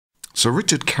So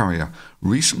Richard Carrier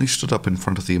recently stood up in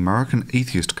front of the American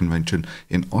Atheists Convention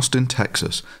in Austin,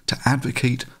 Texas, to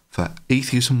advocate for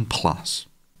Atheism Plus.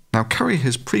 Now, Carrier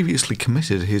has previously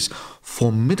committed his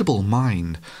formidable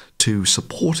mind to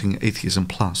supporting Atheism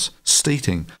Plus,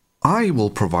 stating, "I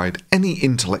will provide any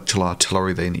intellectual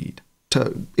artillery they need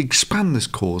to expand this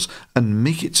cause and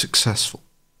make it successful."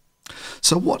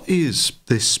 So what is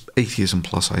this Atheism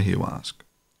Plus, I hear you ask?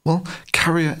 Well,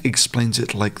 Carrier explains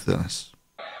it like this.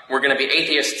 We're going to be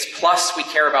atheists plus we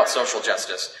care about social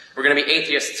justice. We're going to be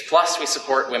atheists plus we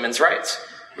support women's rights.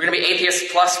 We're going to be atheists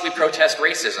plus we protest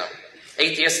racism.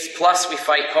 Atheists plus we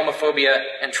fight homophobia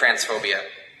and transphobia.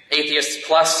 Atheists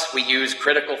plus we use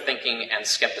critical thinking and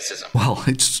skepticism. Well,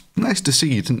 it's nice to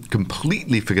see you didn't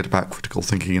completely forget about critical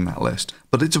thinking in that list,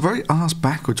 but it's a very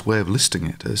arse-backwards way of listing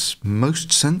it, as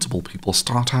most sensible people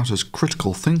start out as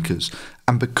critical thinkers,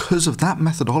 and because of that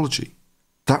methodology,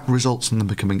 that results in them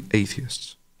becoming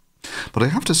atheists. But I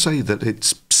have to say that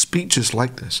it's speeches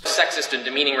like this, Sexist and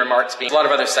demeaning remarks being a lot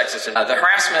of other sexist and the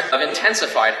harassment of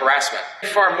intensified harassment.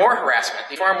 Far more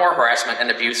harassment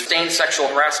and abuse, sustained sexual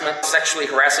harassment, sexually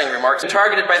harassing remarks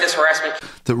targeted by this harassment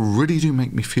that really do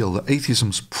make me feel that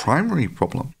atheism's primary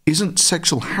problem isn't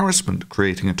sexual harassment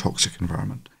creating a toxic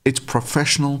environment. It's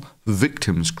professional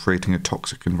victims creating a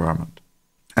toxic environment.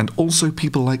 And also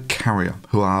people like Carrier,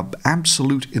 who are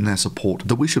absolute in their support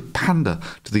that we should pander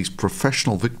to these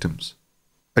professional victims.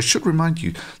 I should remind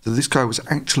you that this guy was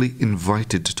actually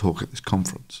invited to talk at this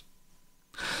conference.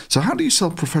 So how do you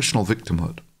sell professional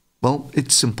victimhood? Well,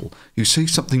 it's simple. You say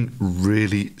something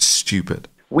really stupid.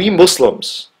 We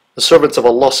Muslims, the servants of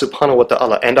Allah subhanahu wa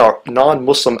ta'ala, and our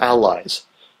non-Muslim allies,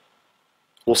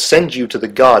 will send you to the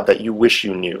God that you wish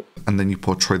you knew. And then you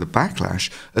portray the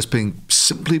backlash as being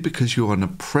simply because you're an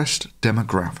oppressed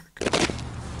demographic.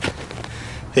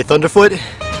 Hey Thunderfoot,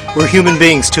 we're human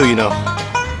beings too, you know.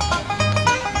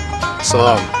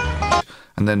 Salam.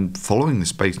 And then following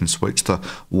this bait and switch, the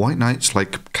white knights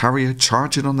like Carrier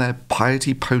charge in on their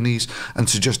piety ponies and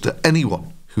suggest that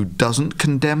anyone who doesn't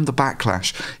condemn the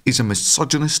backlash is a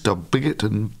misogynist, a bigot,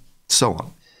 and so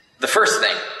on. The first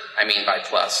thing I mean by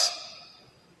plus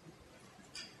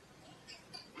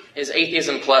is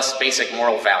atheism plus basic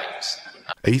moral values.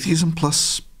 Atheism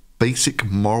plus basic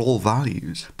moral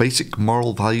values? Basic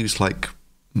moral values like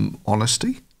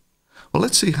honesty? Well,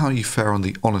 let's see how you fare on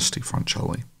the honesty front, shall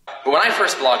we? But when I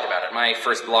first blogged about it, my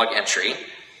first blog entry,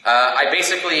 I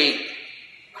basically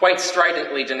quite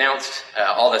stridently denounced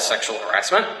all this sexual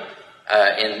harassment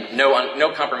in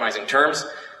no compromising terms.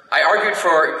 I argued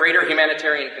for greater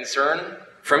humanitarian concern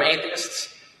from atheists,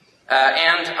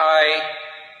 and I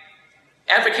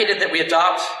advocated that we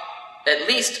adopt at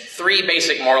least 3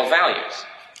 basic moral values.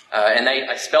 And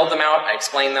I spelled them out, I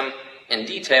explained them in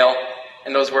detail,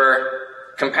 and those were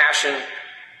compassion,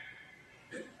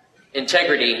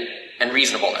 integrity, and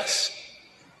reasonableness.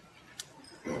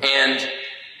 And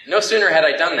no sooner had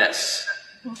I done this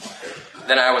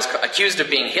than I was accused of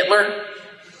being Hitler,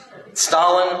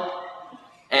 Stalin,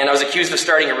 and I was accused of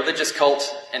starting a religious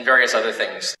cult and various other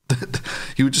things.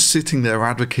 You were just sitting there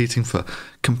advocating for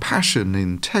compassion,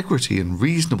 integrity, and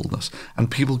reasonableness, and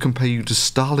people compare you to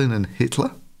Stalin and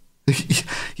Hitler?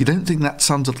 You don't think that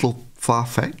sounds a little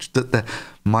far-fetched, that there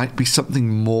might be something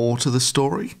more to the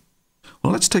story?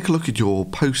 Well, let's take a look at your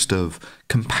post of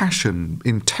compassion,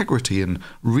 integrity, and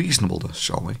reasonableness,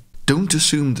 shall we? Don't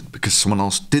assume that because someone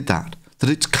else did that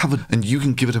it's covered and you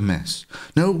can give it a miss.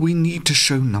 No, we need to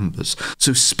show numbers.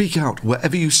 So speak out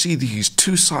wherever you see these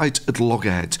two sides at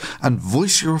loggerheads and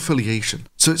voice your affiliation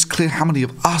so it's clear how many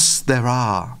of us there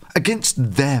are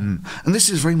against them. And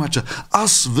this is very much a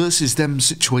us versus them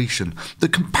situation, the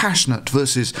compassionate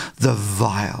versus the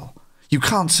vile. You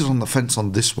can't sit on the fence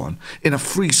on this one. In a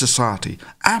free society,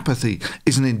 apathy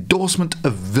is an endorsement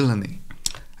of villainy.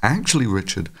 Actually,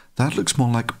 Richard, that looks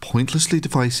more like pointlessly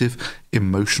divisive,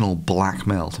 emotional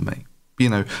blackmail to me. You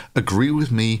know, agree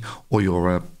with me or you're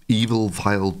a evil,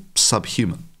 vile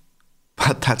subhuman.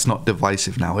 But that's not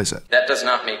divisive now, is it? That does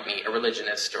not make me a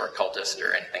religionist or a cultist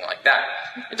or anything like that.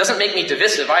 It doesn't make me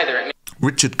divisive either.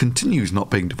 Richard continues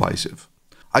not being divisive.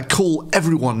 I call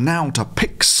everyone now to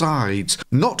pick sides,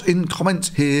 not in comments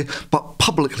here, but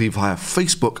publicly via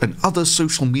Facebook and other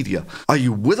social media. Are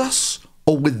you with us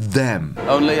or with them?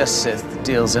 Only a Sith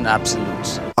deals in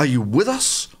absolutes. Are you with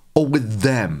us or with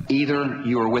them? Either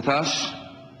you are with us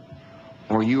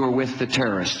or you are with the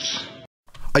terrorists.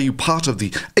 Are you part of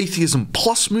the Atheism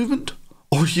Plus movement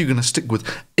or are you going to stick with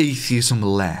Atheism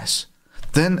Less?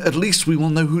 Then at least we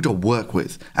will know who to work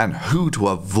with and who to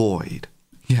avoid.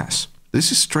 Yes,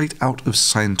 this is straight out of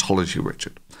Scientology,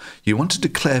 Richard. You want to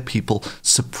declare people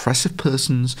suppressive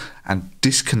persons and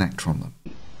disconnect from them.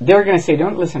 They're going to say,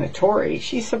 don't listen to Tori.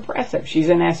 She's suppressive. She's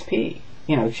an SP.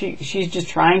 You know, she's just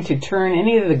trying to turn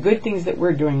any of the good things that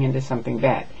we're doing into something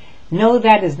bad. No,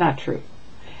 that is not true.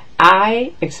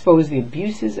 I expose the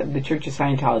abuses of the Church of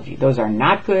Scientology. Those are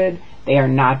not good. They are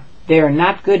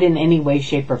not good in any way,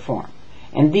 shape, or form.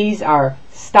 And these are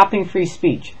stopping free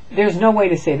speech. There's no way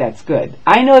to say that's good.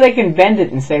 I know they can bend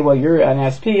it and say, well, you're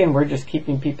an SP and we're just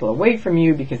keeping people away from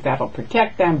you because that'll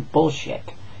protect them.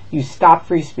 Bullshit. You stop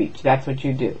free speech. That's what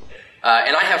you do.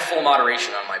 And I have full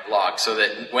moderation on my blog, so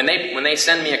that when they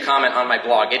send me a comment on my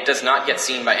blog, it does not get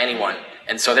seen by anyone,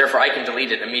 and so therefore I can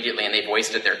delete it immediately and they've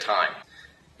wasted their time.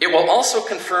 It will also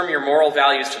confirm your moral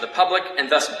values to the public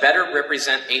and thus better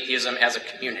represent atheism as a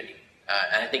community.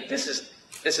 And I think this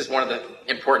is one of the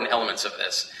important elements of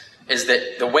this, is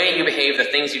that the way you behave, the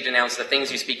things you denounce, the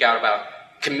things you speak out about,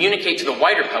 communicate to the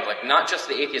wider public, not just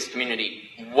the atheist community,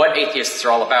 what atheists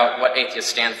are all about, what atheists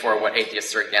stand for, what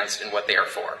atheists are against, and what they are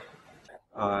for.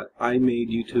 I made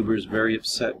YouTubers very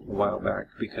upset a while back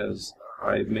because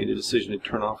I made a decision to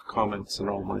turn off comments on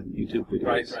all my YouTube videos.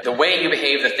 Right. The way you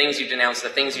behave, the things you denounce, the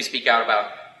things you speak out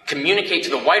about, communicate to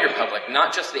the wider public,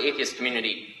 not just the atheist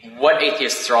community, what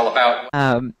atheists are all about.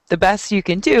 The best you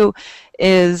can do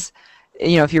is,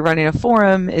 if you're running a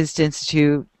forum, is to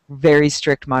institute very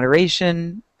strict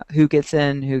moderation, who gets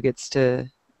in, who gets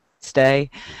to stay.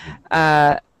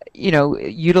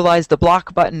 Utilize the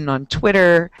block button on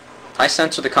Twitter. I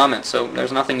censor the comments, so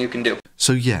there's nothing you can do.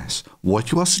 So yes,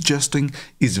 what you are suggesting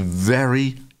is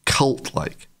very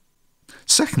cult-like.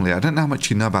 Secondly, I don't know how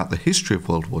much you know about the history of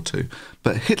World War II,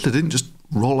 but Hitler didn't just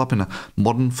roll up in a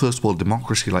modern first world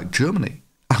democracy like Germany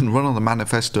and run on the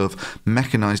manifesto of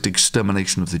mechanized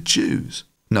extermination of the Jews.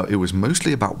 No, it was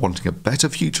mostly about wanting a better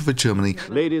future for Germany.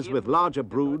 Ladies with larger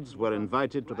broods were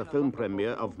invited to the film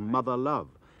premiere of Mother Love,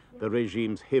 the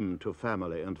regime's hymn to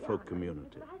family and folk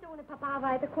community.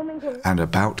 And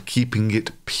about keeping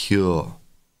it pure.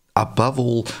 Above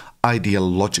all,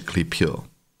 ideologically pure.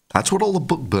 That's what all the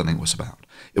book burning was about.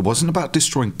 It wasn't about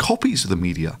destroying copies of the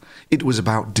media. It was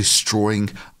about destroying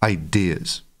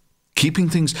ideas. Keeping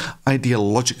things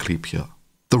ideologically pure.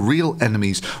 The real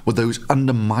enemies were those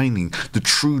undermining the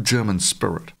true German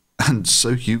spirit. And so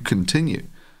you continue.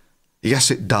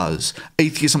 Yes, it does.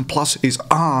 Atheism Plus is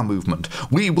our movement.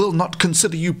 We will not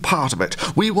consider you part of it.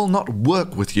 We will not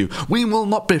work with you. We will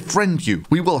not befriend you.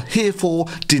 We will herefore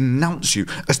denounce you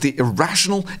as the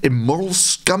irrational, immoral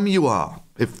scum you are,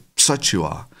 if such you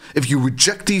are. If you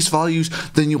reject these values,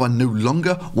 then you are no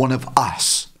longer one of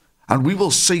us. And we will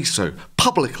say so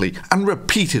publicly and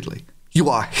repeatedly. You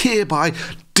are hereby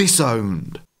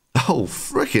disowned. Oh,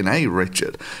 frickin' A,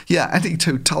 Richard. Yeah, any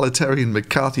totalitarian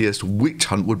McCarthyist witch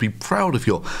hunt would be proud of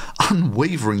your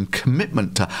unwavering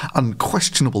commitment to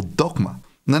unquestionable dogma.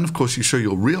 And then, of course, you show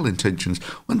your real intentions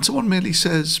when someone merely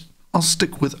says, I'll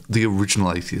stick with the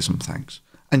original atheism, thanks.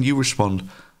 And you respond,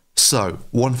 so,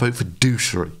 one vote for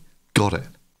douchery. Got it.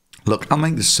 Look, I'll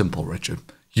make this simple, Richard.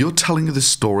 You're telling this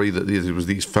story that there was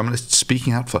these feminists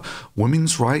speaking out for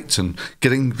women's rights and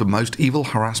getting the most evil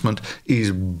harassment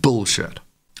is bullshit.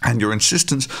 And your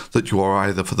insistence that you are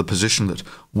either for the position that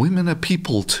women are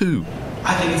people too.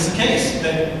 I think it's the case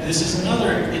that this is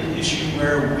another issue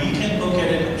where we can look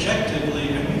at it objectively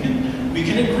and we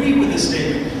can agree with the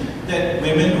statement that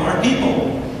women are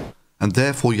people. And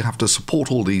therefore you have to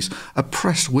support all these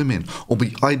oppressed women or be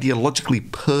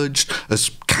ideologically purged as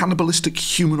cannibalistic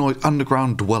humanoid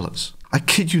underground dwellers. I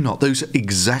kid you not, those are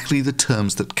exactly the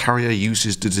terms that Carrier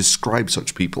uses to describe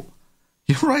such people.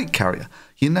 You're right, Carrier.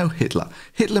 You know Hitler.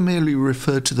 Hitler merely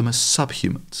referred to them as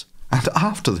subhumans. And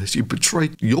after this, you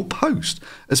betrayed your post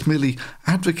as merely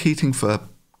advocating for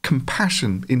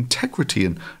compassion, integrity,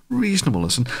 and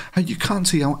reasonableness, and how you can't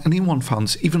see how anyone found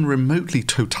this even remotely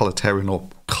totalitarian or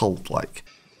cult-like.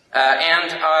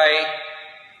 And I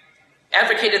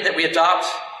advocated that we adopt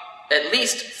at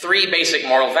least 3 basic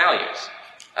moral values.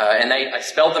 And I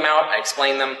spelled them out, I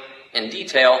explained them in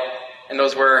detail, and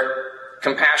those were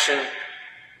compassion,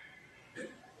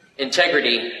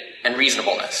 integrity, and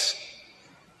reasonableness.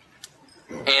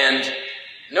 And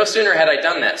no sooner had I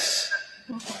done this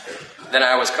than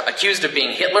I was accused of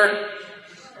being Hitler,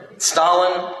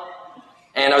 Stalin,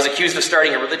 and I was accused of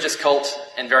starting a religious cult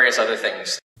and various other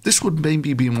things. This would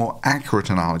maybe be a more accurate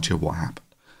analogy of what happened.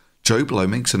 Joe Blow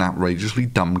makes an outrageously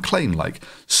dumb claim like,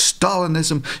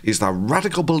 Stalinism is the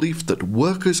radical belief that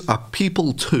workers are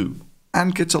people too,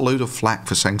 and gets a load of flack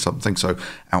for saying something so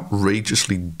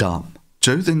outrageously dumb.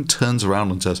 Joe then turns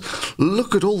around and says,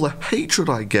 look at all the hatred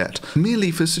I get, merely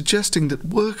for suggesting that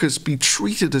workers be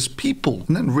treated as people.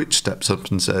 And then Rich steps up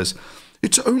and says,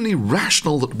 It's only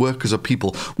rational that workers are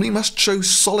people. We must show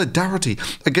solidarity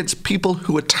against people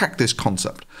who attack this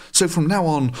concept. So from now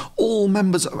on, all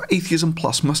members of Atheism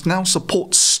Plus must now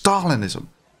support Stalinism.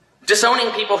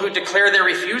 Disowning people who declare their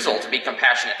refusal to be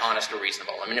compassionate, honest, or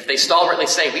reasonable. I mean, if they stalwartly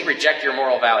say, we reject your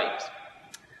moral values,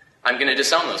 I'm going to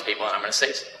disown those people and I'm going to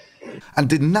say so. And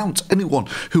denounce anyone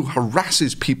who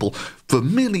harasses people for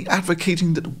merely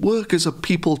advocating that workers are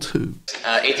people too.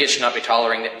 Atheists should not be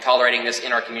tolerating this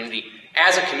in our community.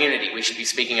 As a community, we should be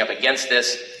speaking up against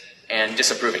this and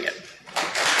disapproving it.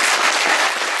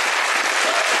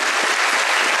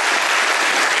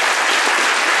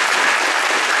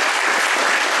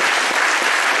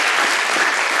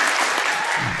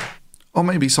 Or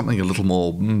maybe something a little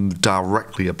more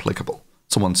directly applicable.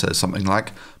 Someone says something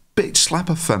like, "Bitch slap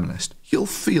a feminist, you'll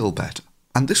feel better."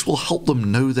 And this will help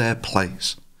them know their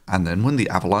place. And then when the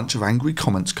avalanche of angry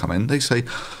comments come in, they say,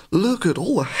 "Look at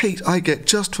all the hate I get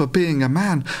just for being a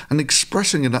man and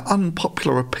expressing an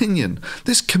unpopular opinion.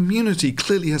 This community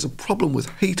clearly has a problem with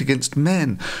hate against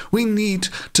men. We need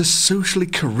to socially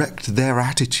correct their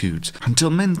attitudes until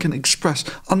men can express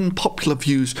unpopular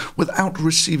views without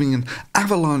receiving an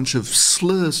avalanche of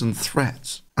slurs and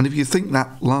threats." And if you think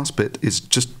that last bit is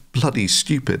just bloody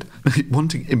stupid,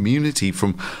 wanting immunity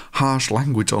from harsh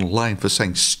language online for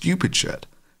saying stupid shit,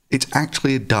 it's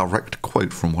actually a direct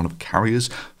quote from one of Carrier's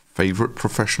favourite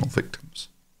professional victims.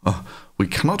 "We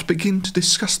cannot begin to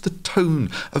discuss the tone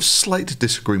of slight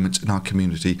disagreements in our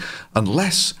community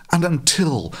unless and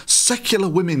until secular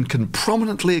women can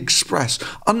prominently express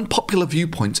unpopular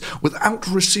viewpoints without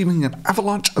receiving an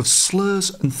avalanche of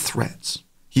slurs and threats."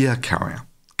 Yeah, Carrier,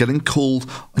 getting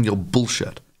called on your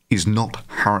bullshit is not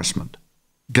harassment.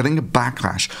 Getting a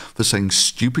backlash for saying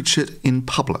stupid shit in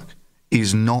public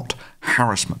is not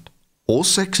harassment or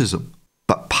sexism,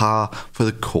 but par for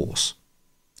the course.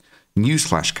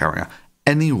 Newsflash, Carrier,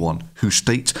 anyone who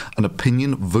states an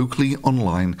opinion vocally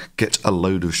online gets a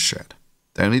load of shit.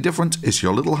 The only difference is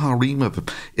your little harem of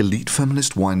elite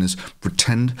feminist whiners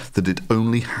pretend that it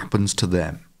only happens to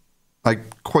them. I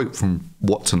quote from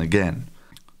Watson again.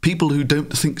 "People who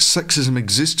don't think sexism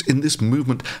exists in this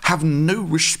movement have no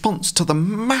response to the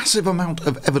massive amount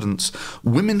of evidence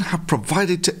women have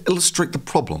provided to illustrate the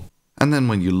problem." And then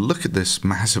when you look at this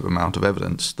massive amount of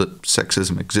evidence that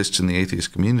sexism exists in the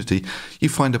atheist community, you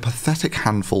find a pathetic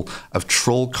handful of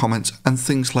troll comments and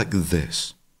things like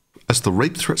this. As the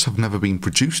rape threats have never been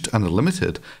produced and are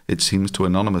limited, it seems, to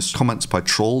anonymous comments by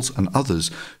trolls and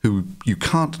others who you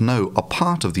can't know are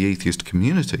part of the atheist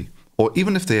community, or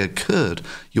even if they occurred,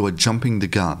 you are jumping the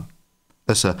gun.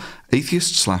 As an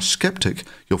atheist/skeptic,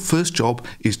 your first job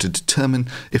is to determine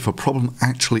if a problem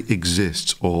actually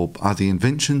exists or are the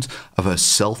inventions of a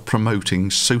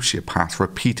self-promoting sociopath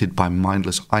repeated by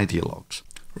mindless ideologues.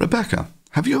 Rebecca,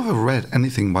 have you ever read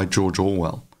anything by George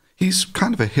Orwell? He's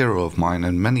kind of a hero of mine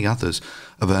and many others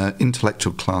of our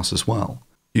intellectual class as well.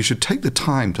 You should take the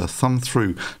time to thumb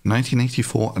through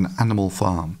 1984 and Animal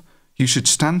Farm. You should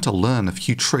stand to learn a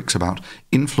few tricks about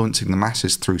influencing the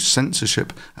masses through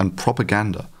censorship and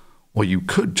propaganda, or you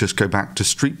could just go back to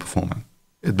street performing.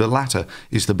 The latter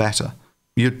is the better.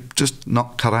 You're just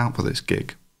not cut out for this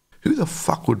gig. Who the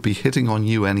fuck would be hitting on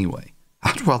you anyway?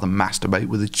 I'd rather masturbate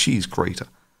with a cheese grater.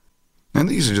 And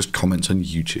these are just comments on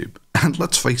YouTube, and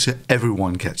let's face it,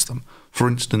 everyone gets them. For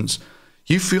instance,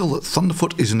 you feel that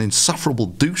Thunderfoot is an insufferable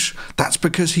douche? That's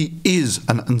because he is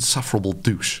an insufferable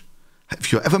douche.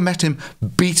 If you ever met him,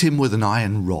 beat him with an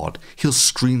iron rod. He'll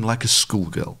scream like a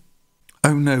schoolgirl.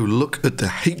 Oh no, look at the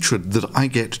hatred that I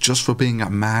get just for being a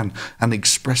man and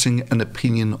expressing an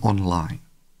opinion online.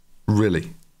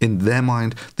 Really, in their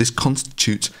mind, this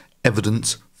constitutes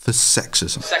evidence for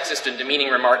sexism. Sexist and demeaning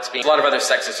remarks being a lot of other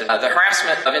sexism. The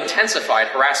harassment of intensified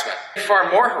harassment.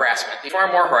 Far more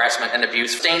harassment and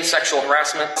abuse. Sustained sexual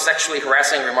harassment, sexually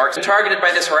harassing remarks targeted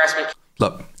by this harassment.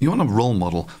 Look, you want a role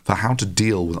model for how to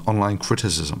deal with online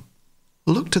criticism?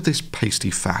 Look to this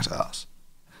pasty fat ass.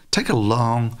 Take a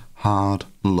long, hard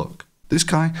look. This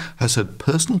guy has had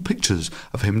personal pictures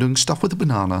of him doing stuff with a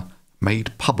banana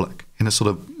made public in a sort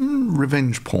of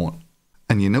revenge porn.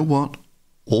 And you know what?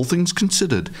 All things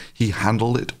considered, he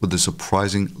handled it with a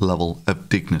surprising level of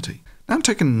dignity. Now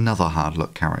take another hard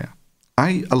look, Carrier.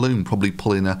 I alone probably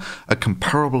pull in a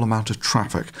comparable amount of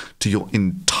traffic to your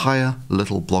entire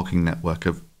little blogging network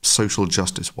of social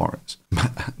justice warriors.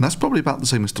 That's probably about the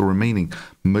same as the remaining,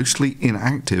 mostly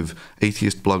inactive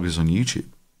atheist bloggers on YouTube,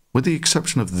 with the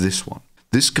exception of this one.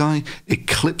 This guy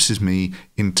eclipses me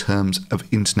in terms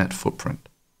of internet footprint.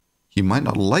 You might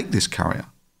not like this, Carrier,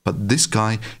 But this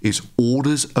guy is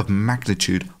orders of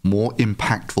magnitude more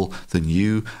impactful than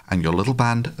you and your little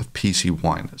band of PC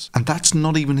whiners. And that's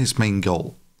not even his main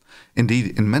goal.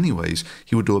 Indeed, in many ways,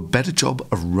 he would do a better job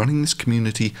of running this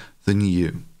community than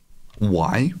you.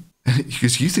 Why?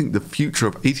 Because you think the future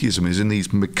of atheism is in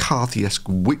these McCarthy-esque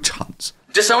witch hunts.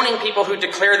 Disowning people who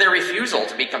declare their refusal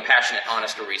to be compassionate,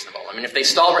 honest, or reasonable. I mean, if they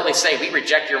stalwartly say, we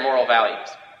reject your moral values,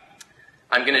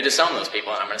 I'm going to disown those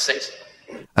people and I'm going to say so.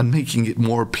 And making it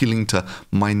more appealing to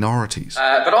minorities.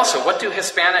 But also, what do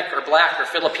Hispanic or Black or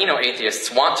Filipino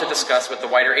atheists want to discuss with the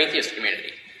wider atheist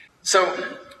community?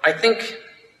 So, I think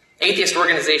atheist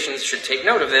organizations should take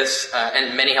note of this,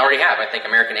 and many already have. I think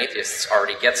American Atheists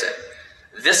already gets it.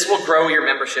 This will grow your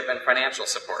membership and financial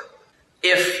support.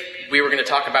 If we were going to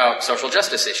talk about social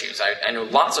justice issues, I know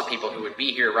lots of people who would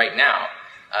be here right now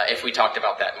if we talked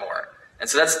about that more. And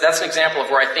so that's an example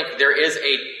of where I think there is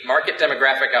a market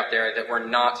demographic out there that we're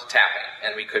not tapping,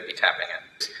 and we could be tapping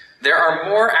it. There are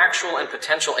more actual and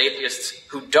potential atheists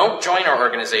who don't join our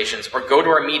organizations or go to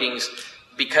our meetings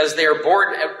because they're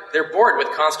bored with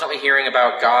constantly hearing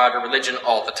about God or religion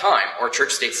all the time, or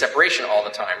church-state separation all the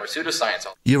time, or pseudoscience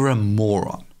all the time. You're a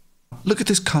moron. Look at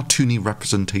this cartoony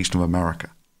representation of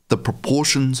America. The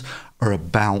proportions are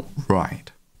about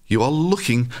right. You are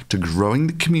looking to growing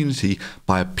the community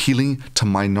by appealing to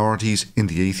minorities in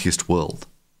the atheist world.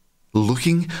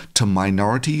 Looking to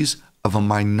minorities of a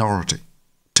minority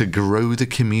to grow the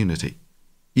community.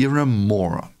 You're a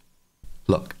moron.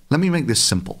 Look, let me make this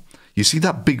simple. You see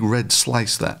that big red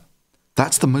slice there?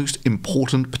 That's the most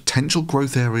important potential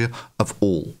growth area of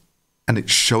all. And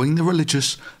it's showing the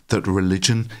religious that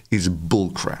religion is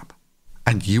bullcrap.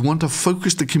 And you want to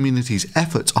focus the community's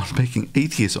efforts on making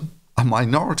atheism a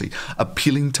minority,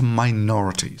 appealing to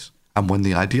minorities. And when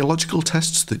the ideological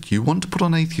tests that you want to put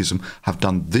on atheism have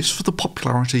done this for the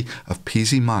popularity of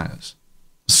P.Z. Myers.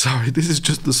 Sorry, this is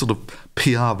just the sort of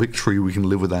PR victory we can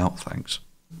live without, thanks.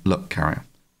 Look, Carrier,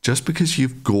 just because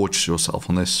you've gorged yourself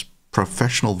on this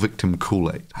professional victim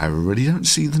Kool-Aid, I really don't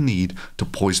see the need to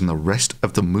poison the rest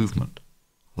of the movement,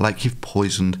 like you've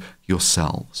poisoned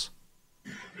yourselves.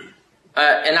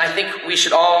 And I think we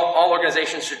should all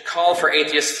organizations should call for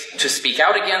atheists to speak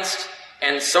out against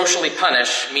and socially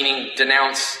punish, meaning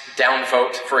denounce,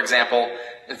 downvote, for example,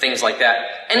 and things like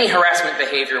that, any harassment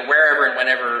behavior wherever and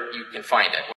whenever you can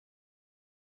find it.